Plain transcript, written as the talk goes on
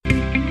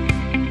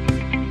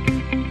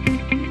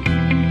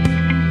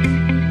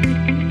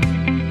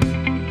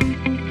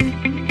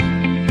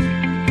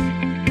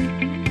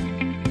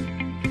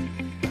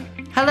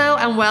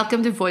and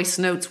welcome to Voice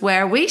Notes,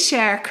 where we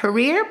share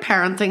career,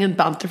 parenting and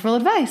banterful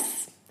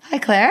advice. Hi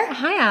Claire.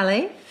 Hi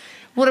Ali.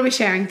 What are we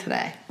sharing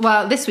today?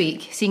 Well, this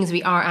week, seeing as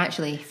we are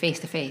actually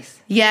face to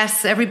face.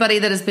 Yes, everybody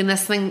that has been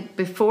listening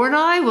before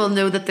now will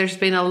know that there's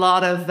been a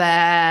lot of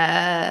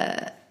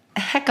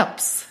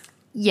hiccups.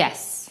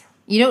 Yes.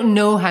 You don't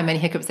know how many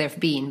hiccups there have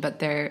been, but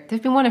there've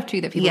been one or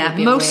two that people would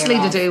be mostly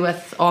aware to of. do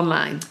with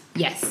online.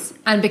 Yes.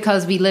 And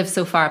because we live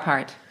so far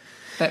apart.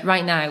 But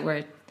right now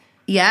we're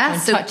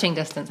touching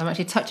distance. I'm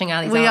actually touching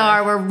Ali's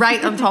arm. We're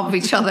right on top of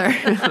each other.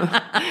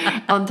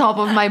 On top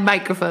of my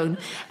microphone.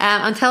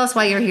 And tell us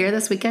why you're here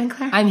this weekend,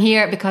 Claire. I'm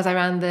here because I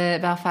ran the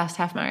Belfast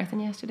Half Marathon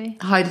yesterday.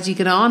 How did you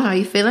get on? How are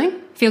you feeling?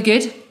 Feel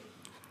good.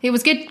 It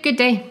was good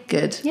day.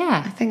 Good.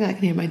 Yeah. I think I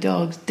can hear my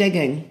dogs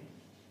digging.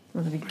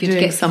 Well, it'd be good Doing to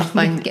get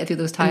something. Get through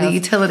those tiles. In the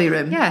utility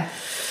room. Yeah.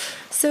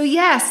 So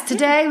yes,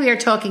 today we are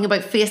talking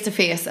about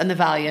face-to-face and the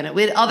value in it.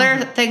 We had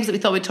other things that we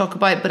thought we'd talk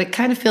about, but it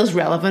kind of feels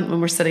relevant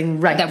when we're sitting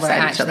right that we're beside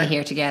each actually other.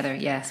 here together,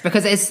 yes.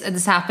 Because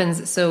this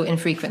happens so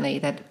infrequently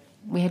that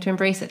we had to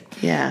embrace it.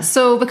 Yeah.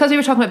 So because we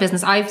were talking about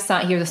business, I've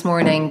sat here this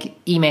morning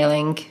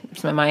emailing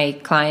some of my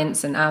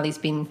clients, and Ali's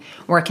been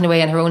working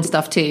away on her own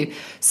stuff too.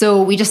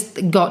 So we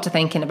just got to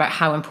thinking about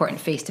how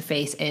important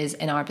face-to-face is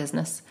in our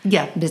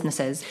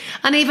businesses.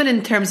 And even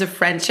in terms of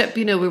friendship,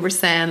 we were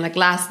saying like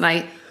last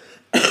night,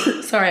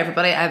 sorry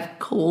everybody, I have a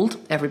cold,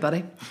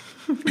 everybody.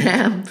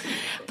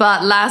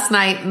 But last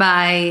night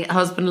my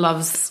husband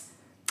loves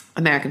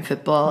American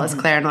football, as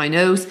Claire now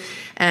knows,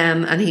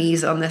 and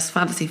he's on this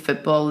fantasy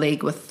football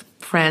league with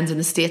friends in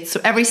the States. So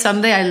every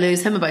Sunday I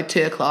lose him about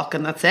 2:00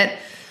 and that's it.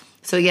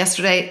 So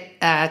yesterday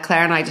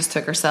Claire and I just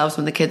took ourselves,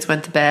 when the kids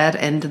went to bed,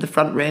 into the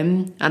front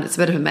room, and it's a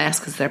bit of a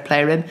mess because their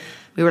playroom.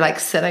 We were like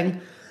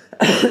sitting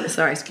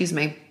sorry, excuse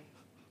me,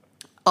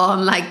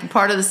 on like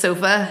part of the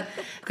sofa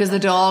because the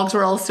dogs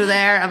were also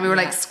there, and we were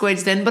like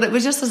squidged in, but it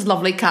was just this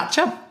lovely catch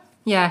up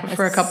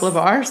for a couple of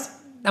hours.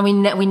 And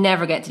we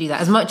never get to do that.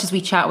 As much as we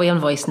chat away on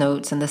voice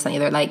notes and this and the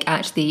other, like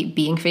actually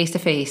being face to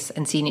face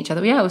and seeing each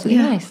other, it was really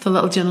nice. The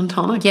little gin and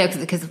tonic. Yeah,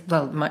 because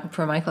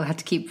poor Michael had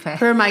to keep.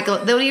 Poor Michael.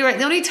 The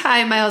only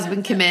time my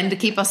husband came in to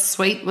keep us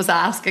sweet was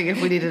asking if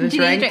we needed a Do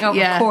you need drink. a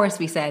drink? Of course,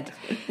 we said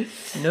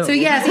no. So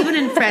yes, even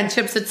in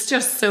friendships, it's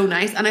just so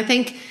nice. And I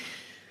think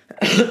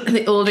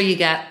the older you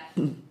get,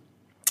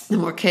 the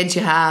more kids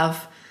you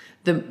have,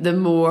 the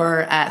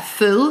more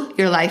full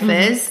your life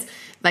is.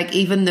 Like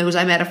even those,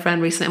 I met a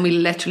friend recently and we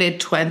literally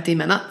had 20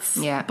 minutes.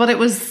 Yeah. But it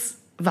was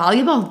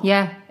valuable.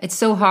 Yeah, it's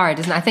so hard,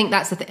 isn't it? I think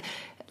that's the thing.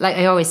 Like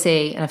I always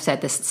say, and I've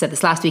said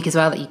this last week as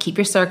well, that you keep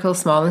your circle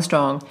small and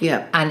strong.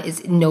 Yeah. And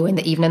it's knowing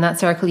that even in that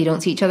circle you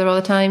don't see each other all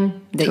the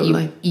time. That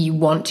Totally. you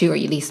want to, or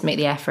you at least make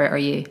the effort, or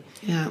you.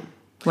 Yeah.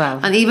 Well,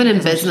 and even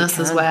in business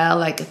as well,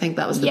 like I think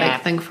that was the Yeah.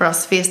 big thing for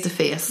us, face to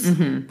face.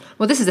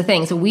 Well, this is the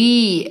thing. So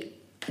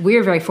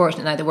we're very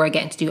fortunate now that we're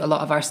getting to do a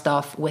lot of our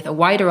stuff with a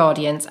wider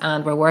audience,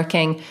 and we're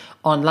working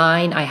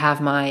online. I have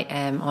my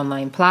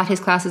online Pilates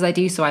classes I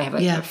do, so I have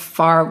a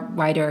far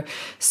wider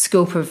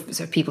scope of sort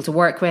of people to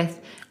work with.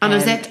 And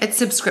is it's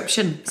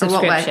subscription? Subscription,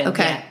 or what way?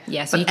 Okay.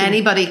 Yeah. So but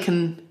anybody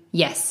can...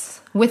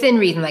 Yes. Within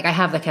reason. Like I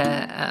have like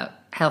a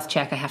health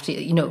check I have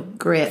to,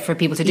 Great. for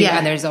people to do. Yeah.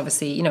 And there's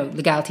obviously,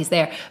 legalities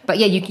there. But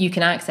yeah, you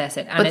can access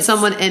it. And But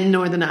someone in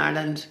Northern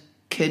Ireland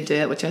could do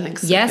it, which I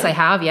think is yes, good. I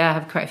have. Yeah, I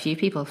have quite a few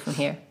people from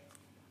here.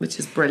 Which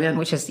is brilliant.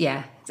 Which is,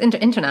 it's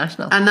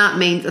international. And that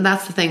means, and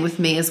that's the thing with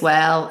me as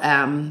well.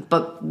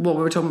 But what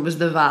we were talking about was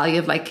the value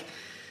of like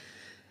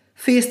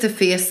face to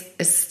face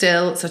is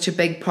still such a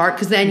big part,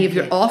 because then you have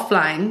your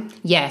offline.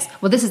 Yes.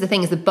 Well, this is the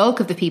thing, is the bulk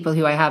of the people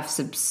who I have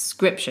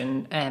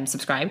subscribers,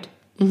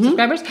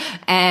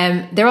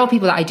 they're all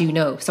people that I do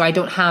know. So I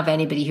don't have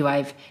anybody who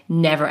I've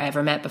never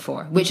ever met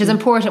before, which is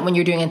important when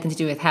you're doing anything to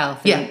do with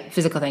health and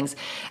physical things.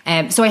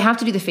 So I have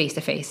to do the face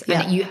to face,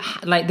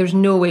 and there's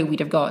no way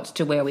we'd have got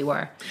to where we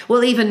were.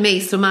 Well, even me.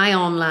 So my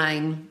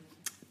online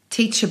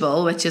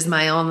Teachable, which is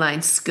my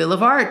online school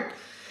of art,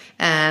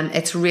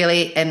 it's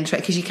really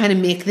interesting because you kind of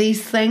make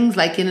these things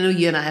like,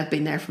 you and I have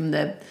been there from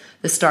the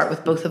start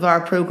with both of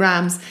our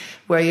programs,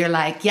 where you're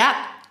like,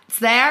 it's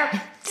there.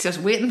 It's just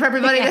waiting for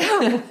everybody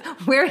to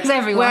Where is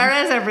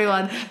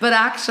everyone? But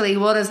actually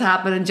what has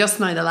happened in just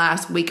now the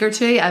last week or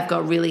two, I've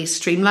got really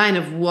streamlined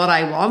of what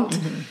I want.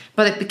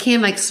 But it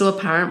became like so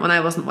apparent when I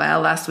wasn't well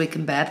last week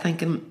in bed,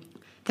 thinking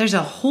there's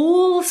a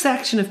whole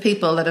section of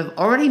people that have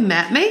already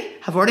met me,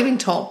 have already been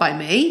taught by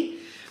me,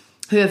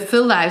 who have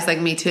full lives like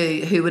me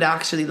too, who would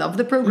actually love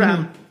the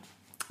program.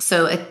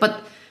 So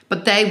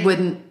but they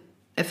wouldn't,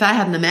 if I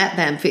hadn't met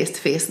them face to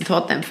face and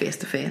taught them face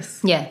to face.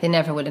 Yeah, they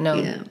never would have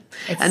known. Yeah.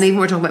 And even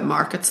we're talking about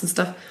markets and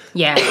stuff.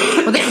 Yeah.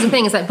 Well, this is the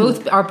thing, is that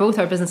both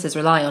our businesses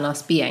rely on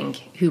us being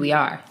who we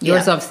are.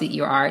 Yours, obviously,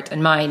 your art,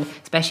 and mine,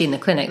 especially in the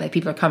clinic, like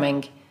people are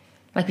coming,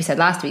 like we said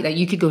last week, like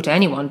you could go to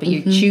anyone, but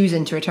you're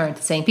choosing to return to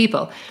the same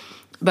people.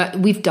 But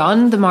we've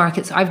done the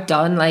markets. I've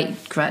done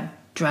like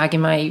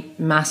dragging my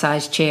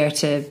massage chair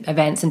to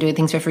events and doing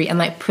things for free and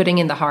like putting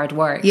in the hard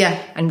work.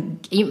 Yeah.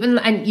 And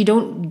you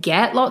don't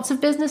get lots of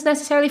business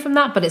necessarily from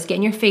that, but it's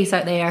getting your face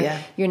out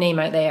there, your name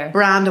out there.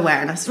 Brand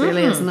awareness,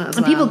 really, isn't it?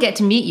 And people get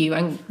to meet you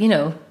and, you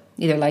know,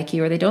 either like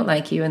you or they don't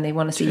like you, and they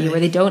want to see you or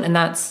they don't. And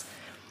that's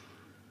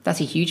a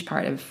huge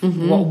part of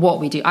what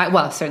we do.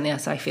 Certainly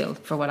as I feel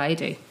for what I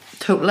do.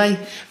 Totally.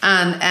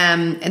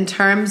 And in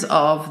terms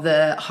of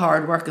the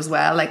hard work as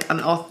well, like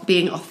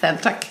being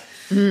authentic,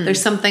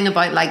 there's something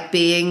about like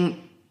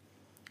being,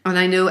 and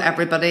I know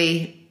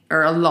everybody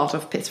or a lot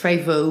of, it's very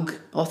vogue.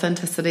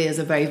 Authenticity is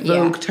a very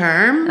vogue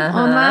term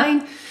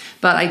online,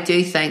 but I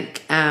do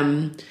think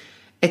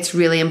it's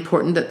really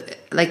important that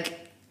like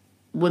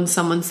when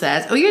someone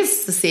says, oh, you're the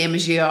same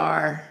as you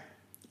are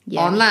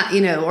online,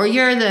 you know, or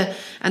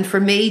and for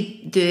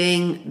me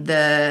doing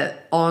the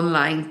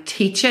online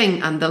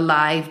teaching and the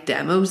live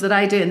demos that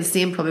I do, and the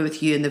same probably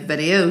with you in the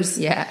videos.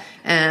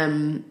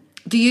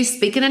 Do you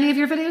speak in any of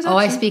your videos? Actually? Oh,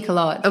 I speak a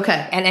lot.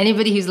 Okay. And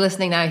anybody who's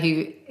listening now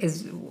who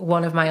is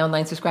one of my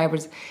online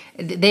subscribers,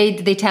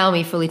 they tell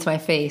me fully to my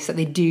face that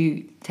they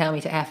do tell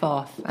me to F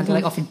off. And they're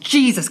like, oh, for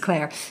Jesus,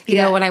 Claire. You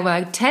know, when I'm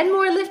like, 10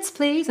 more lifts,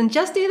 please, and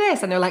just do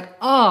this. And they're like,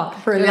 oh,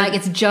 they're like,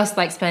 it's just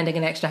like spending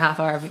an extra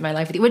half hour of my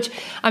life with you, which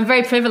I'm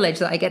very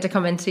privileged that I get to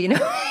come into, you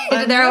know,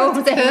 into their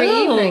homes every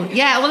evening.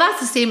 Yeah, well,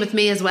 that's the same with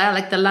me as well.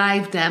 Like the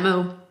live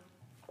demo,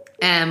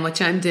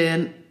 which I'm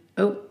doing.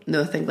 Oh,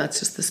 no, I think that's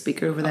just the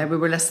speaker over there. We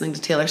were listening to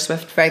Taylor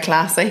Swift, very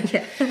classy.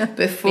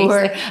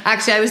 Before.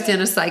 Actually, I was doing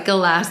a cycle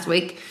last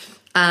week,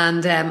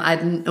 and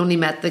I'd only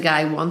met the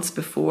guy once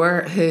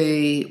before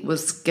who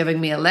was giving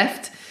me a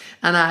lift,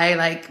 and I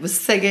like was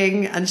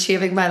singing and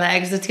shaving my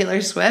legs to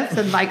Taylor Swift,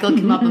 and Michael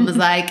came up and was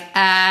like,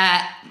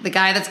 the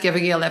guy that's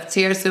giving you a lift's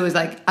here. So he was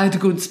like, I had to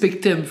go and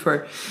speak to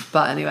him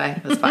but anyway,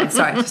 it was fine.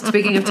 Sorry,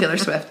 speaking of Taylor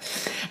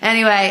Swift.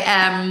 Anyway,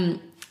 I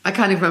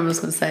can't even remember what I was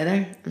going to say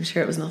there. I'm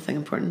sure it was nothing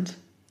important.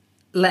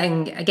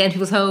 Letting again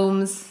people's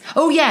homes.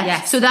 Oh yeah.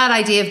 Yes. So that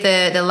idea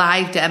of the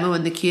live demo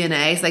and the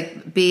Q&As,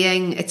 like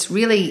it's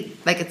really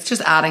like it's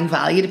just adding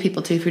value to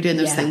people too if you're doing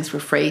those things for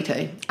free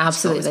too.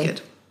 Absolutely.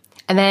 Good.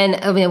 And then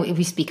I mean,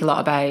 we speak a lot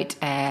about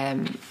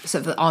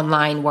sort of the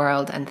online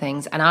world and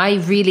things, and I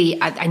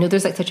know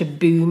there's like such a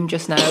boom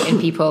just now in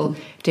people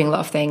doing a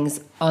lot of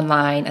things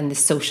online and the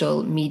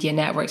social media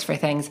networks for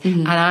things,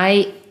 and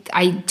I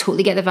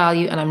totally get the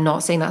value, and I'm not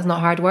saying that's not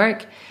hard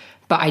work.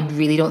 But I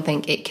really don't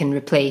think it can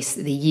replace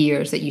the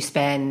years that you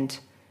spend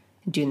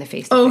doing the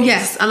face-to-face. Oh,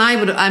 yes. And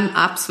I'm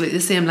absolutely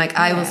the same. Like,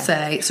 I will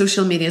say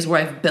social media is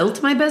where I've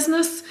built my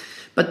business,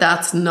 but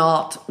that's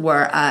not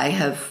where I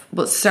have,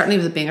 well, certainly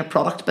with it being a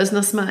product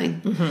business,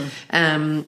 mine.